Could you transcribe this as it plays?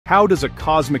How does a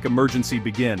cosmic emergency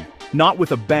begin? Not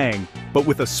with a bang, but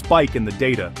with a spike in the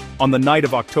data. On the night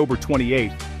of October 28,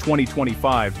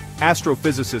 2025,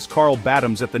 astrophysicist Karl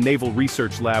Battams at the Naval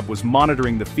Research Lab was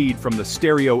monitoring the feed from the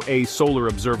Stereo A Solar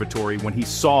Observatory when he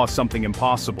saw something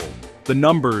impossible. The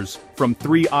numbers from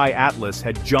 3I Atlas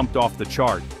had jumped off the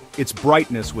chart. Its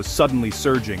brightness was suddenly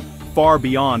surging, far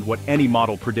beyond what any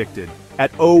model predicted.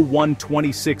 At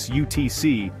 0126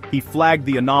 UTC, he flagged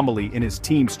the anomaly in his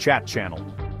team's chat channel.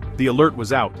 The alert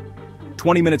was out.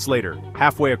 20 minutes later,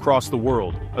 halfway across the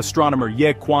world, astronomer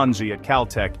Quanzhi at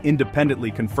Caltech independently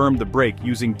confirmed the break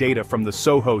using data from the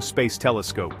SOHO space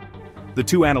telescope. The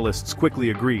two analysts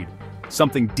quickly agreed.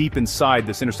 Something deep inside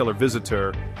this interstellar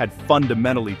visitor had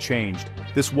fundamentally changed.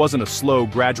 This wasn't a slow,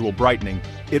 gradual brightening.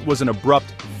 It was an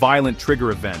abrupt, violent trigger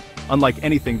event, unlike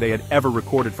anything they had ever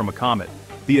recorded from a comet.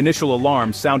 The initial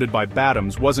alarm sounded by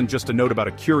Battams wasn't just a note about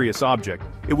a curious object.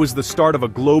 It was the start of a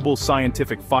global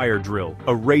scientific fire drill,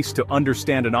 a race to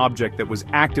understand an object that was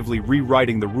actively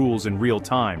rewriting the rules in real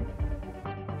time.